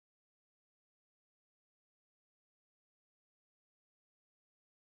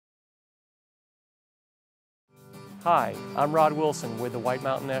Hi, I'm Rod Wilson with the White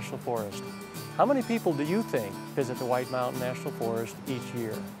Mountain National Forest. How many people do you think visit the White Mountain National Forest each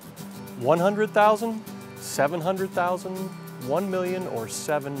year? 100,000, 700,000, 1 million, or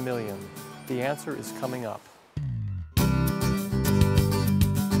 7 million? The answer is coming up.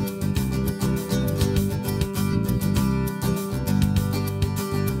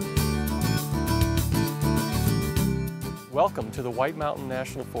 Welcome to the White Mountain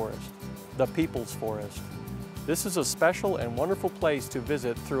National Forest, the People's Forest. This is a special and wonderful place to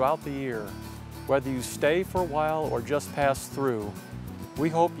visit throughout the year. Whether you stay for a while or just pass through, we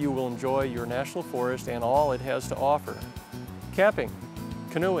hope you will enjoy your national forest and all it has to offer. Camping,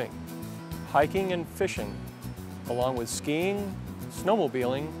 canoeing, hiking and fishing, along with skiing,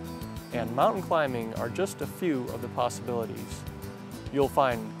 snowmobiling, and mountain climbing are just a few of the possibilities. You'll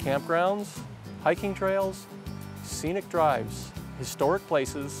find campgrounds, hiking trails, scenic drives, historic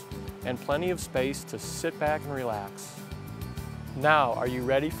places, and plenty of space to sit back and relax. Now, are you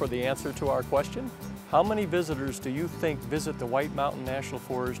ready for the answer to our question? How many visitors do you think visit the White Mountain National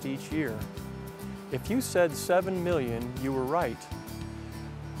Forest each year? If you said 7 million, you were right.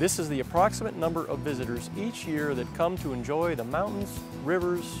 This is the approximate number of visitors each year that come to enjoy the mountains,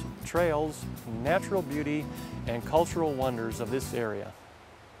 rivers, trails, natural beauty, and cultural wonders of this area.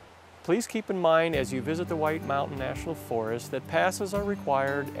 Please keep in mind as you visit the White Mountain National Forest that passes are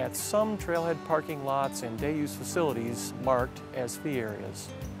required at some trailhead parking lots and day-use facilities marked as fee areas.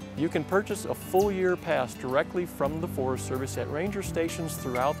 You can purchase a full-year pass directly from the Forest Service at ranger stations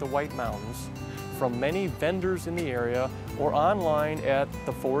throughout the White Mountains, from many vendors in the area, or online at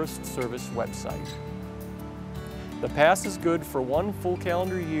the Forest Service website. The pass is good for one full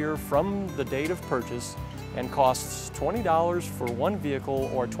calendar year from the date of purchase and costs $20 for one vehicle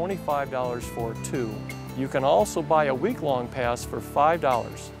or $25 for two. You can also buy a week-long pass for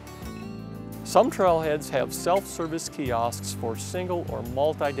 $5. Some trailheads have self-service kiosks for single or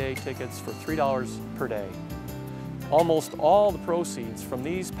multi-day tickets for $3 per day. Almost all the proceeds from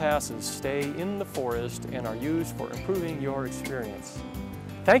these passes stay in the forest and are used for improving your experience.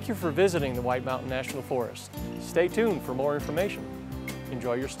 Thank you for visiting the White Mountain National Forest. Stay tuned for more information.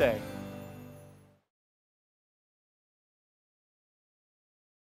 Enjoy your stay.